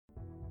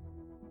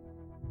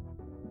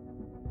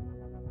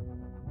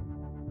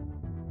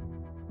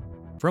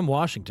From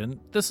Washington,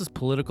 this is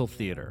Political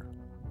Theater,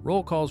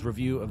 Roll Call's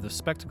review of the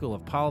spectacle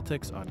of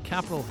politics on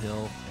Capitol Hill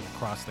and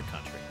across the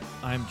country.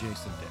 I'm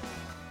Jason Dick.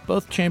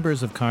 Both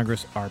chambers of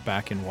Congress are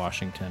back in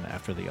Washington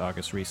after the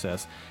August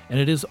recess, and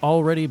it has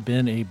already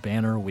been a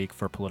banner week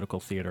for political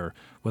theater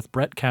with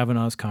Brett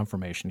Kavanaugh's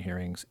confirmation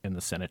hearings in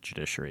the Senate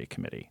Judiciary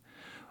Committee.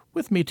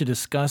 With me to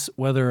discuss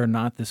whether or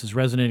not this is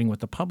resonating with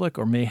the public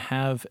or may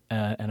have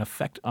an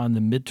effect on the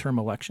midterm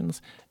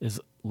elections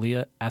is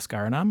Leah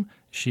Askarinam.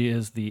 She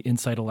is the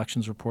Inside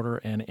Elections reporter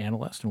and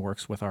analyst and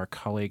works with our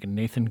colleague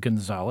Nathan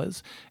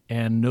Gonzalez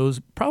and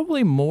knows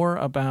probably more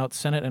about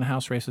Senate and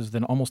House races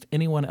than almost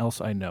anyone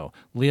else I know.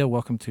 Leah,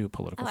 welcome to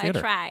Political Theater.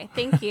 I try.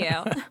 Thank you.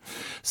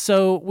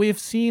 So we've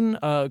seen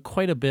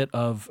quite a bit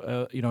of,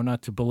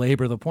 not to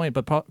belabor the point,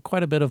 but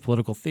quite a bit of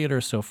political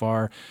theater so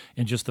far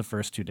in just the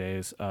first 2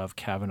 days of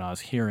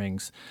Kavanaugh's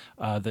hearings.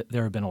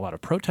 There have been a lot of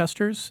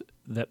protesters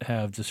that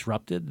have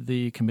disrupted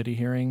the committee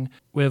hearing.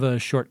 We have a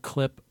short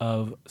clip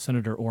of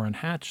Senator Orrin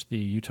Hatch, the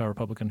Utah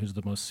Republican who's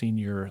the most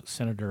senior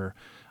senator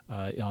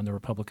on the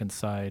Republican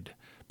side,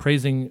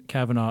 praising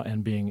Kavanaugh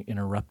and being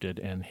interrupted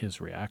and his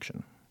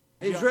reaction.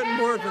 He's written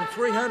more than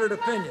 300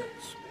 opinions.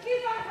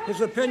 His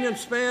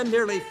opinions span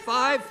nearly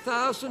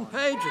 5,000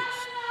 pages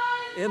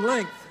in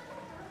length.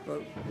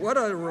 But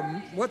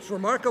what's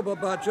remarkable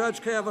about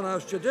Judge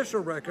Kavanaugh's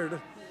judicial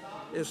record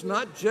is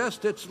not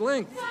just its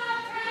length,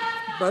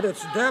 but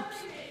its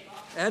depth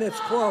and its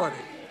quality.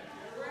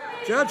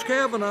 Judge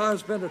Kavanaugh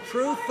has been a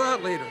true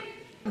thought leader,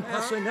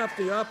 passing up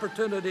the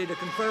opportunity to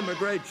confirm a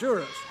great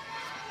jurist,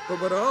 but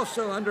would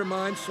also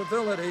undermine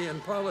civility in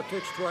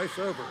politics twice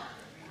over.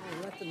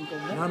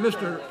 Now,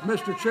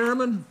 Mr.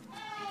 Chairman,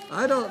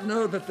 I don't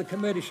know that the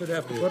committee should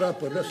have to put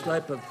up with this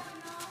type of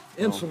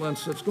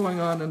insolence that's going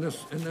on in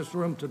this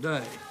room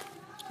today.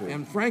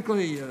 And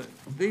frankly,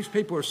 these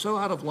people are so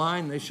out of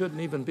line, they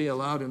shouldn't even be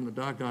allowed in the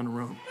doggone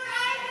room.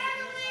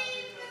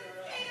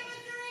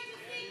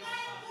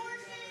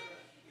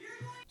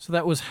 So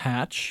that was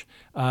Hatch,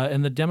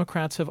 and the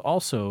Democrats have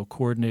also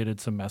coordinated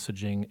some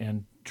messaging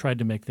and tried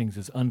to make things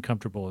as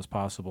uncomfortable as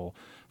possible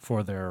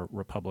for their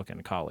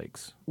Republican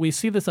colleagues. We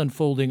see this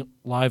unfolding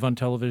live on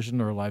television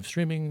or live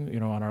streaming,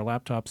 on our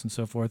laptops and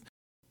so forth.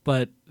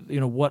 But,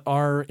 what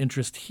our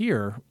interest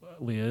here,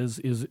 Leah,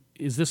 is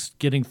this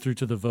getting through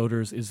to the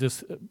voters? Is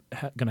this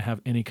going to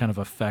have any kind of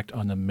effect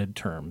on the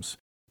midterms?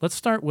 Let's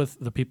start with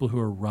the people who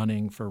are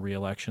running for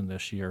re-election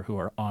this year who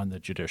are on the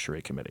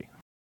Judiciary Committee.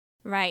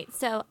 Right.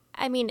 So,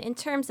 in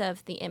terms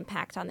of the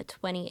impact on the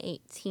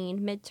 2018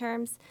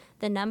 midterms,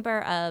 the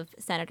number of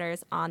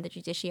senators on the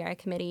Judiciary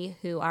Committee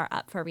who are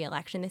up for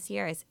re-election this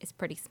year is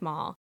pretty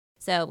small.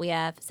 So we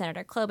have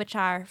Senator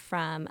Klobuchar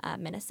from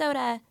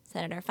Minnesota,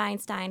 Senator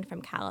Feinstein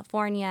from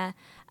California,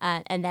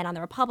 and then on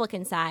the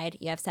Republican side,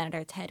 you have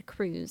Senator Ted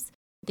Cruz.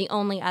 The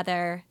only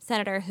other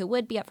senator who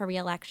would be up for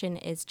re-election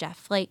is Jeff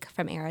Flake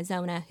from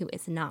Arizona, who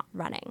is not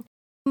running.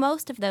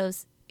 Most of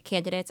those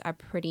candidates are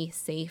pretty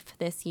safe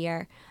this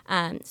year.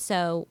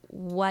 So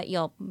what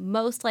you'll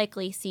most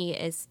likely see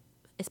is,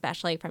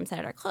 especially from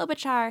Senator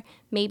Klobuchar,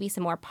 maybe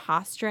some more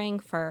posturing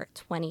for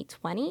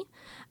 2020.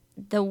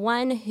 The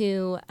one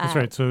who... That's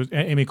right. So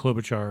Amy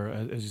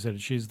Klobuchar, as you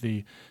said, she's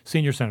the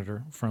senior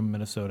senator from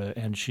Minnesota,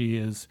 and she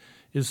is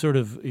sort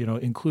of,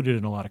 included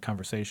in a lot of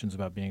conversations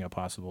about being a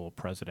possible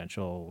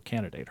presidential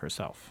candidate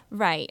herself.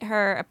 Right.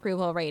 Her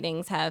approval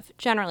ratings have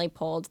generally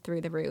pulled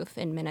through the roof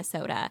in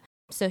Minnesota.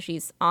 So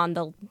she's on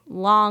the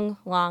long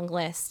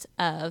list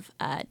of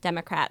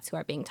Democrats who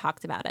are being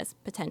talked about as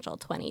potential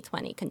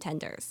 2020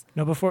 contenders.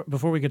 Now,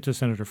 before we get to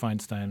Senator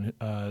Feinstein,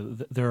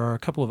 there are a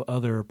couple of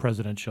other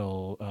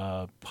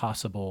presidential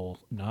possible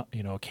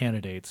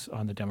candidates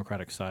on the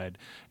Democratic side,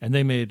 and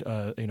they made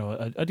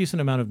a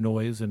decent amount of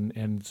noise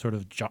and sort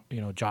of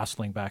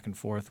jostling back and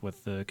forth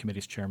with the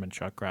committee's chairman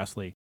Chuck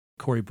Grassley.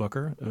 Cory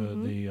Booker,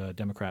 the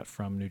Democrat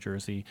from New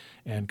Jersey,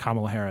 and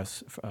Kamala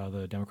Harris,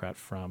 the Democrat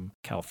from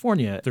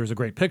California. There's a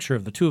great picture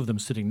of the two of them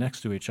sitting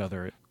next to each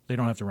other. They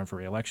don't have to run for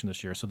re-election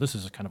this year, so this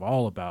is kind of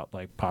all about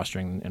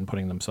posturing and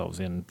putting themselves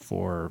in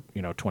for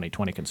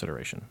 2020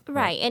 consideration.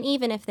 Right, and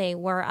even if they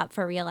were up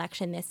for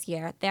re-election this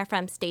year, they're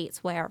from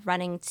states where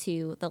running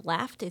to the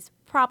left is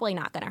probably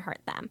not going to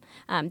hurt them.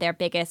 Their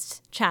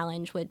biggest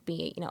challenge would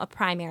be a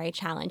primary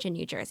challenge in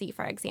New Jersey,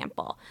 for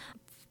example,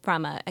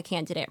 from a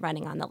candidate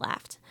running on the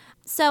left.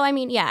 So,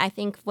 I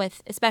think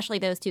with especially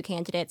those two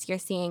candidates, you're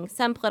seeing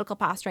some political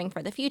posturing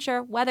for the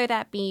future, whether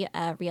that be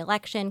a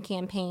re-election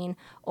campaign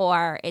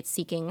or it's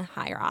seeking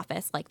higher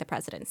office like the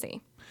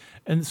presidency.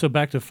 And so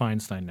back to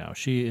Feinstein now.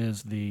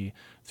 She's the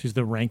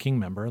ranking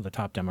member, the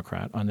top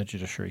Democrat on the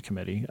Judiciary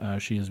Committee.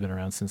 She has been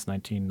around since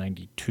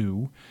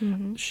 1992.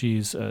 Mm-hmm.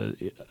 She's,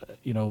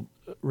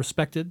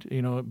 respected,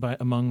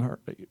 among her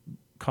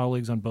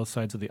colleagues on both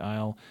sides of the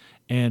aisle,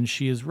 and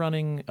she is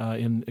running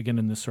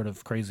in this sort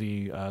of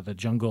crazy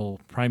the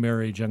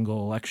primary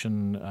jungle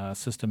election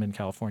system in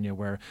California,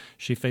 where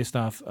she faced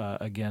off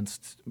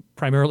against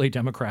primarily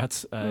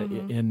Democrats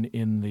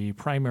in the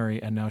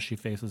primary, and now she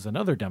faces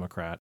another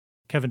Democrat,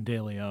 Kevin De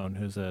Leon,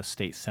 who's a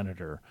state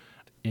senator.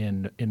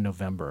 in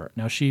November.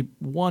 Now, she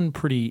won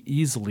pretty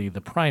easily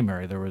the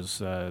primary. There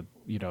was,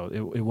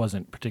 it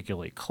wasn't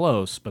particularly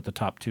close, but the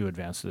top two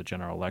advanced to the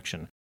general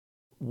election.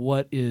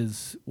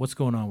 What's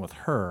going on with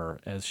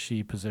her as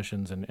she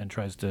positions and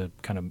tries to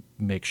kind of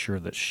make sure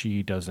that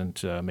she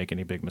doesn't make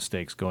any big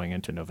mistakes going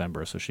into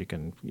November so she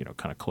can,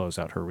 kind of close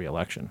out her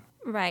reelection?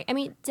 Right. I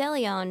mean, De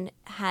Leon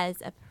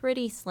has a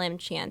pretty slim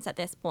chance at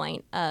this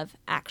point of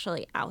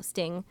actually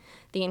ousting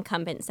the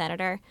incumbent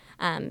senator.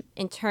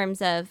 In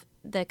terms of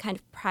the kind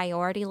of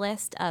priority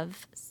list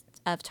of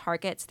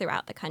targets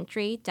throughout the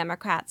country,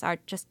 Democrats are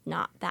just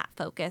not that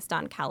focused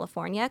on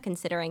California,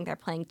 considering they're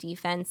playing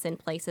defense in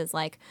places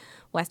like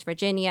West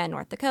Virginia and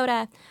North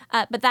Dakota.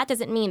 But that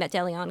doesn't mean that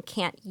De Leon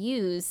can't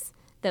use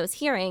those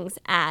hearings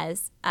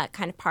as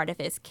kind of part of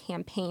his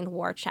campaign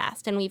war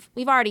chest. And we've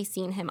already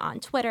seen him on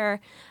Twitter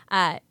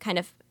kind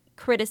of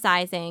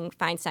criticizing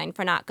Feinstein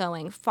for not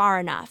going far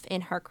enough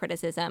in her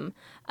criticism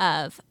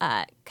of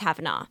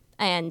Kavanaugh.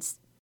 And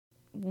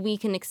we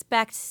can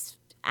expect,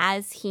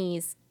 as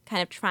he's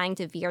kind of trying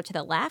to veer to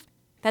the left,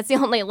 that's the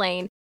only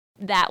lane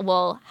that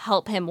will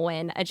help him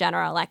win a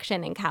general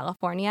election in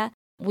California.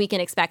 We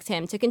can expect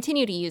him to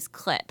continue to use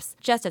clips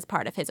just as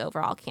part of his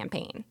overall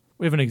campaign.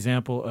 We have an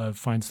example of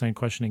Feinstein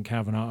questioning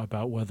Kavanaugh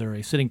about whether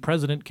a sitting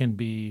president can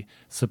be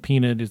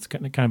subpoenaed. It's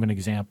kind of an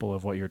example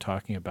of what you're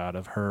talking about,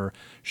 of her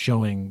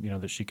showing,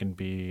 that she can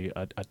be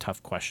a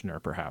tough questioner,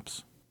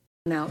 perhaps.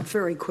 Now,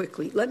 very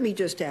quickly, let me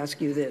just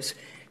ask you this.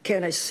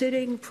 Can a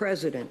sitting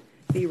president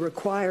be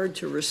required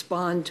to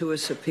respond to a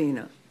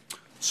subpoena?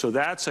 So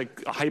that's a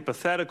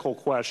hypothetical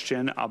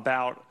question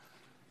about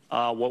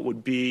what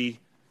would be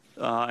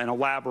an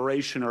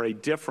elaboration or a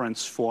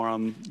difference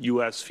from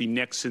U.S. v.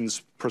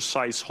 Nixon's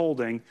precise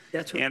holding.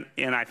 That's right.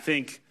 And I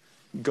think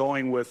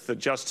going with the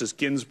Justice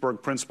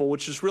Ginsburg principle,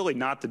 which is really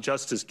not the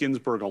Justice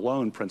Ginsburg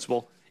alone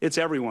principle, it's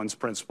everyone's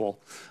principle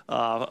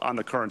on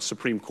the current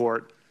Supreme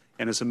Court.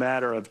 And as a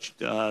matter of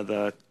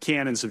the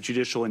canons of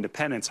judicial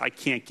independence, I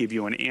can't give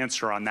you an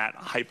answer on that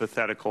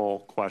hypothetical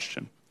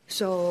question.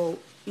 So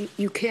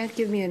you can't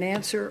give me an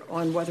answer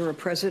on whether a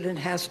president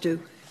has to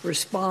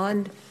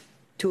respond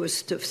to a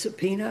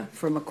subpoena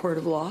from a court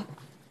of law?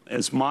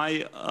 As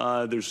my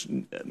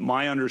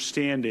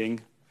understanding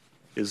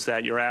is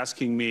that you're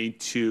asking me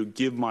to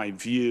give my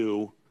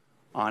view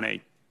on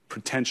a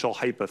potential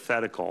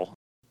hypothetical.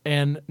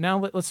 And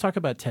now let's talk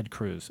about Ted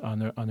Cruz on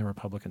the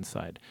Republican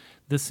side.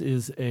 This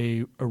is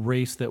a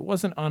race that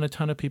wasn't on a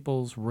ton of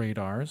people's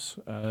radars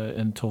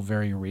until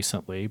very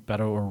recently.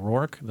 Beto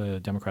O'Rourke, the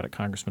Democratic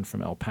congressman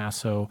from El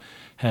Paso,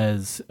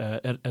 has,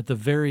 at the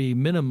very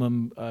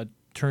minimum,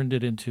 turned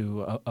it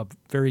into a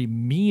very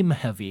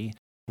meme-heavy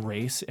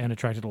race and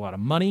attracted a lot of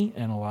money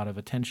and a lot of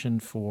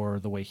attention for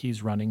the way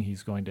he's running.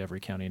 He's going to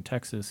every county in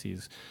Texas.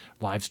 He's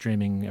live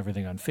streaming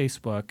everything on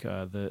Facebook.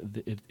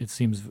 It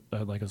seems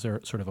like a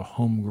sort of a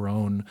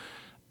homegrown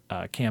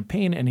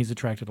campaign, and he's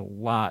attracted a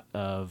lot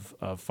of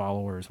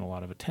followers and a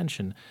lot of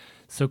attention.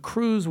 So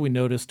Cruz, we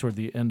noticed toward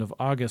the end of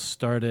August,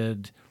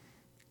 started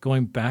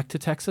going back to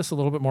Texas a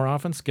little bit more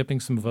often, skipping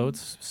some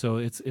votes. So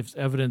it's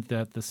evident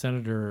that the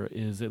senator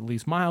is at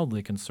least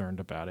mildly concerned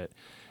about it.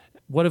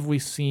 What have we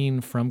seen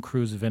from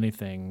Cruz, if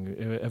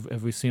anything?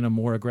 Have we seen a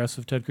more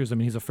aggressive Ted Cruz? I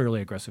mean, he's a fairly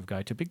aggressive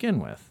guy to begin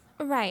with.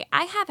 Right.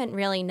 I haven't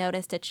really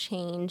noticed a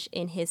change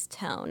in his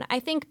tone.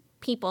 I think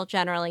people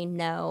generally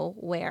know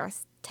where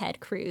Ted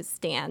Cruz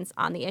stands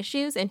on the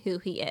issues and who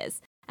he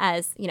is.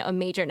 As, a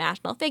major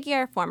national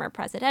figure, former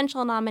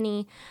presidential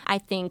nominee, I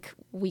think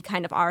we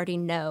kind of already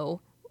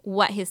know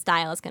what his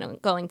style is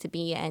going to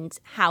be and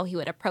how he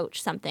would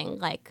approach something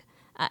like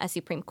a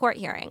Supreme Court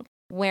hearing.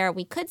 Where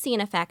we could see an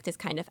effect is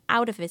kind of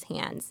out of his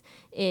hands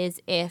is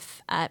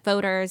if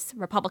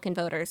Republican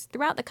voters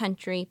throughout the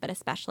country, but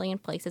especially in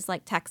places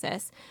like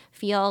Texas,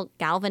 feel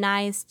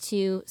galvanized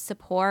to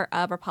support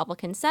a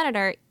Republican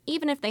senator,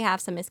 even if they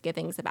have some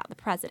misgivings about the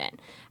president.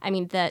 I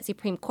mean, the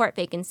Supreme Court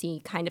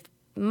vacancy kind of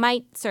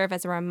might serve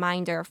as a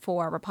reminder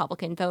for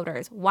Republican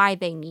voters why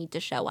they need to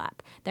show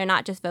up. They're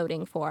not just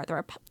voting for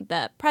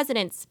the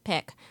president's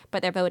pick,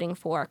 but they're voting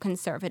for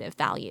conservative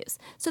values.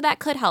 So that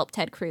could help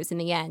Ted Cruz in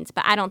the end,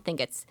 but I don't think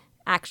it's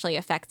actually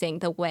affecting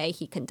the way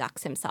he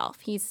conducts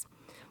himself. He's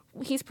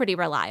pretty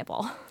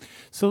reliable.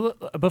 So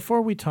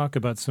before we talk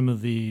about some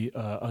of the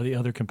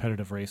other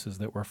competitive races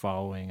that we're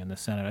following in the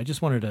Senate, I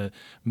just wanted to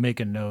make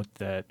a note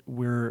that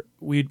we are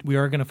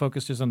going to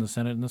focus just on the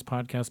Senate in this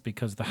podcast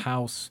because the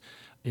House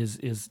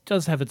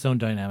does have its own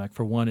dynamic.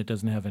 For one, it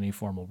doesn't have any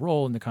formal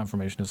role in the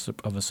confirmation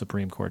of a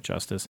Supreme Court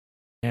justice.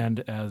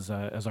 And as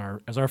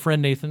our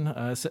friend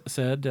Nathan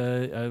said,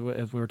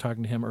 as we were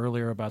talking to him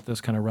earlier about this,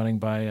 kind of running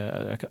by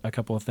a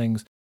couple of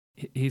things,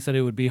 he said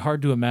it would be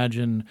hard to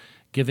imagine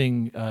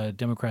giving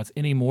Democrats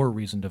any more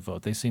reason to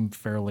vote. They seem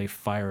fairly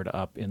fired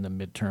up in the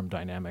midterm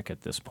dynamic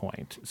at this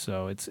point.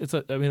 So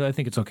I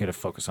think it's okay to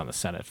focus on the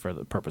Senate for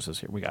the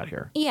purposes we got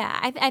here. Yeah,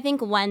 I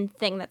think one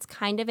thing that's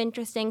kind of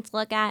interesting to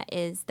look at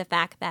is the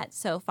fact that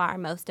so far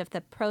most of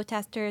the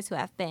protesters who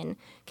have been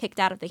kicked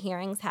out of the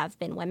hearings have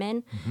been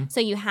women. Mm-hmm. So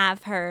you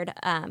have heard,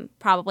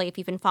 probably if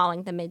you've been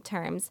following the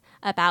midterms,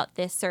 about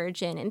this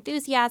surge in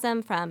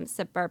enthusiasm from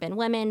suburban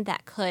women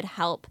that could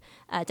help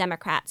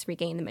Democrats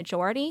regain the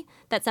majority.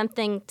 That's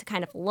something to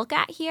kind of look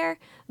at here.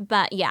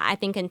 But yeah, I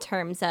think in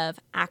terms of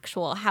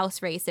actual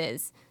House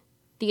races,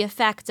 the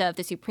effect of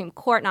the Supreme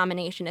Court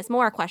nomination is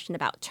more a question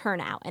about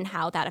turnout and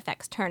how that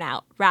affects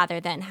turnout rather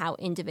than how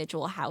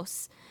individual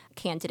House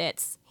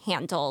candidates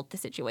handle the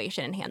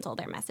situation and handle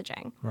their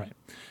messaging. Right.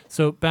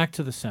 So back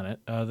to the Senate.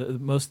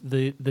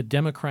 The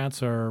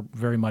Democrats are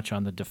very much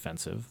on the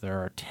defensive. There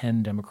are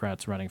 10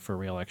 Democrats running for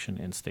re-election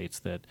in states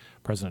that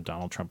President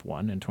Donald Trump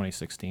won in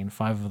 2016.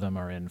 5 of them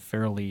are in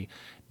fairly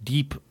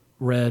deep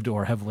red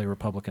or heavily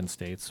Republican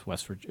states: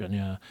 West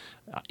Virginia,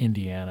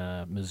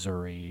 Indiana,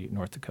 Missouri,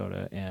 North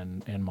Dakota,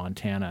 and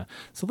Montana.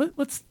 So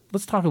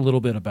let's talk a little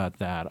bit about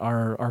that.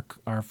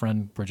 Our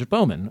friend Bridget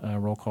Bowman,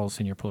 Roll Call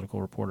senior political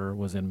reporter,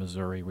 was in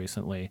Missouri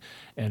recently,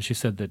 and she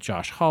said that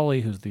Josh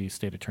Hawley, who's the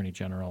state attorney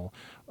general,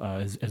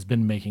 has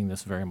been making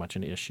this very much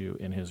an issue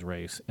in his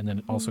race. And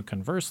then also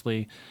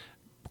conversely,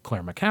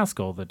 Claire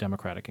McCaskill, the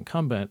Democratic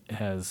incumbent,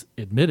 has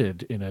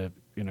admitted in a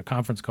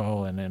conference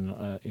call and then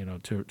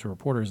to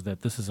reporters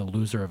that this is a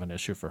loser of an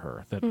issue for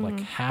her. That like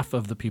half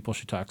of the people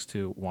she talks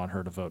to want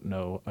her to vote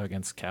no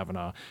against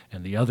Kavanaugh,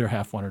 and the other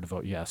half want her to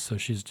vote yes. So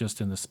she's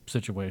just in this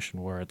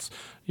situation where it's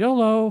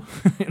YOLO.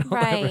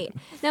 Right.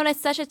 No, and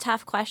it's such a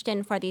tough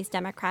question for these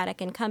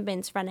Democratic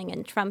incumbents running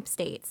in Trump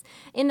states.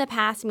 In the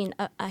past,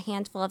 a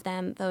handful of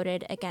them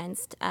voted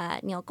against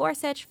Neil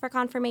Gorsuch for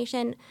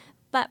confirmation.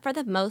 But for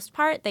the most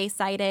part, they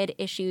cited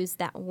issues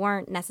that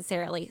weren't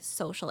necessarily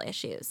social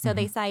issues. So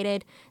they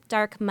cited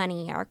dark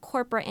money or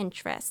corporate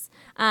interests.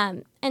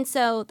 And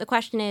so the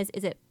question is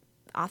it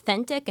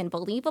authentic and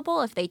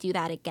believable if they do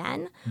that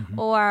again?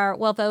 Or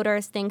will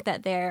voters think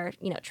that they're,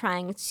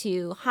 trying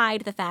to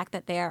hide the fact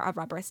that they're a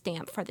rubber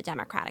stamp for the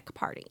Democratic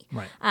Party?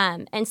 Right.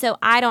 And so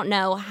I don't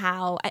know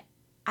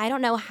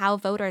how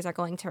voters are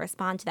going to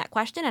respond to that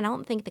question. And I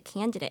don't think the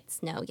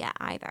candidates know yet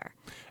either.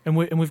 And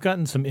we've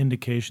gotten some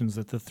indications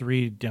that the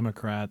 3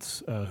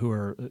 Democrats who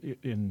are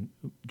in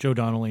Joe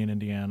Donnelly in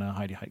Indiana,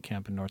 Heidi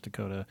Heitkamp in North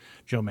Dakota,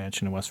 Joe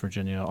Manchin in West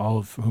Virginia, all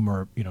of whom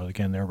are,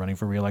 again, they're running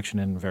for re-election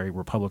in very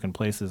Republican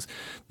places.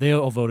 They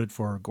all voted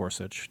for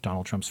Gorsuch,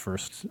 Donald Trump's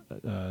first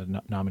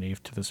nominee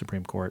to the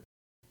Supreme Court.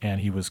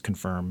 And he was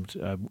confirmed.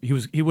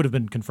 He would have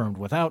been confirmed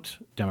without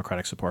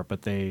Democratic support,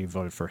 but they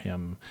voted for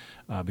him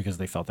because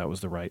they felt that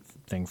was the right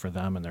thing for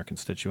them and their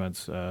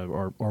constituents,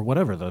 or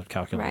whatever the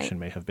calculation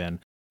may have been.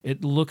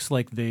 It looks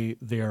like they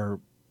are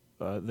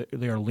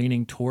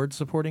leaning towards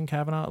supporting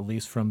Kavanaugh, at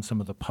least from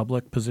some of the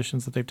public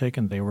positions that they've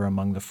taken. They were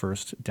among the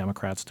first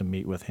Democrats to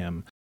meet with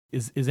him.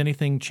 Is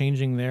anything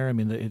changing there? I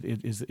mean,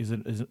 is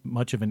it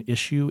much of an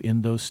issue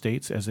in those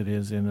states as it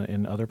is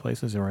in other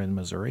places or in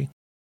Missouri?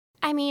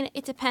 I mean,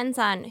 it depends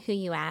on who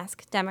you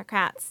ask.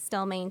 Democrats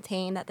still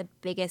maintain that the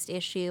biggest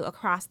issue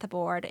across the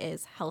board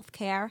is health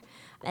care,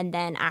 and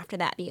then after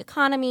that, the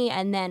economy,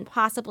 and then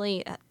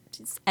possibly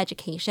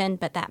education,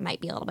 but that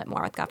might be a little bit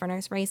more with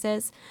governors'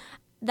 races.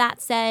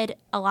 That said,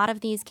 a lot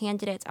of these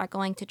candidates are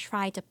going to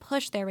try to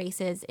push their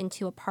races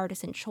into a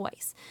partisan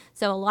choice.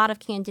 So a lot of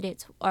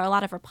candidates, or a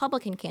lot of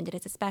Republican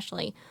candidates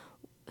especially,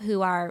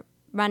 who are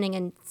running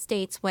in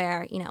states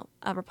where,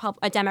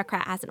 a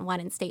Democrat hasn't won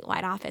in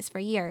statewide office for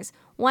years,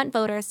 want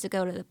voters to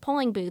go to the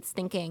polling booths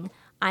thinking,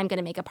 I'm going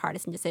to make a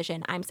partisan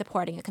decision. I'm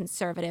supporting a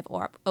conservative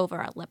or over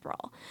a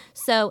liberal.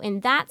 So in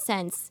that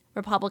sense,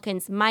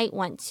 Republicans might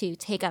want to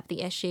take up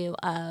the issue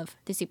of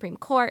the Supreme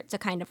Court to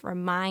kind of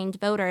remind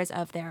voters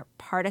of their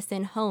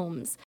partisan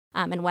homes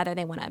and whether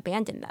they want to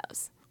abandon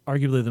those.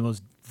 Arguably the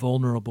most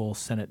vulnerable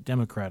Senate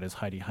Democrat is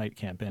Heidi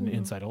Heitkamp. And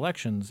inside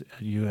elections,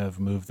 you have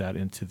moved that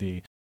into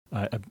the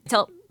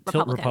Tilt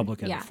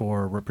Republican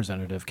for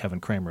Representative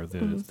Kevin Cramer,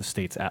 the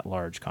state's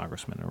at-large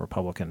congressman, a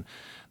Republican.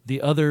 The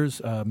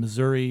others,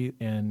 Missouri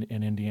and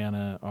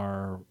Indiana,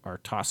 are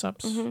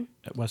toss-ups.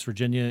 West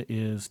Virginia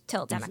is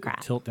Tilt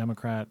Democrat. Tilt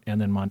Democrat. And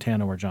then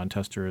Montana, where John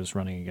Tester is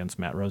running against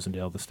Matt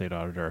Rosendale, the state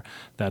auditor,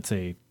 that's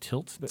a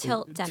Tilt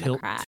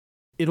Democrat.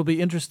 It'll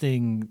be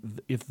interesting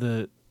if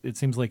it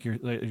seems like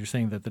you're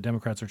saying that the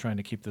Democrats are trying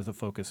to keep the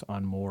focus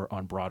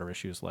on broader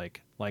issues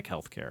like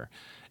healthcare,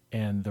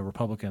 and the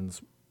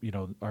Republicans,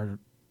 are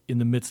in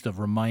the midst of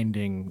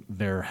reminding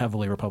their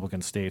heavily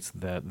Republican states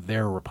that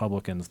they're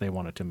Republicans. They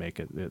wanted to make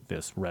it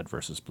this red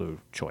versus blue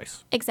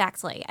choice.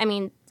 Exactly. I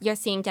mean, you're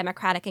seeing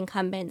Democratic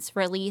incumbents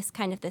release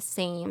kind of the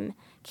same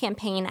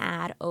campaign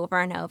ad over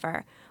and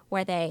over,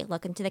 where they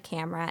look into the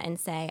camera and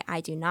say,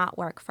 I do not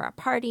work for a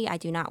party. I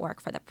do not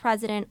work for the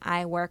president.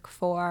 I work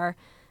for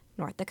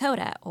North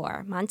Dakota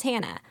or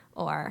Montana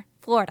or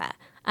Florida,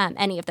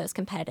 any of those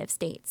competitive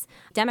states.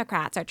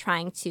 Democrats are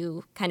trying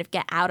to kind of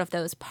get out of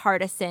those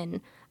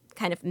partisan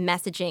kind of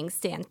messaging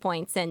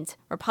standpoints, and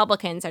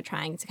Republicans are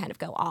trying to kind of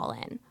go all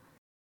in.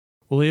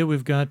 Well, Leah,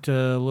 we've got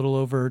a little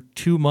over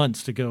 2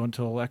 months to go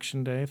until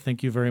Election Day.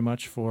 Thank you very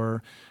much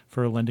for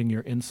lending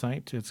your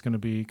insight. It's going to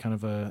be it's going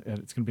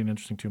to be an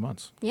interesting 2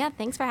 months. Yeah,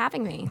 thanks for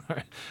having me. All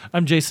right.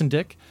 I'm Jason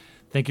Dick.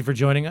 Thank you for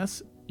joining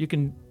us. You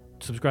can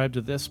subscribe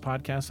to this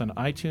podcast on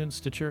iTunes,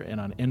 Stitcher,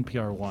 and on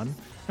NPR One.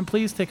 And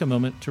please take a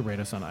moment to rate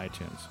us on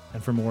iTunes.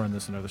 And for more on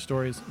this and other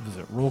stories,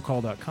 visit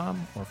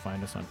rollcall.com or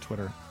find us on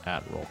Twitter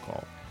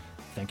 @rollcall.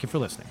 Thank you for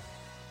listening.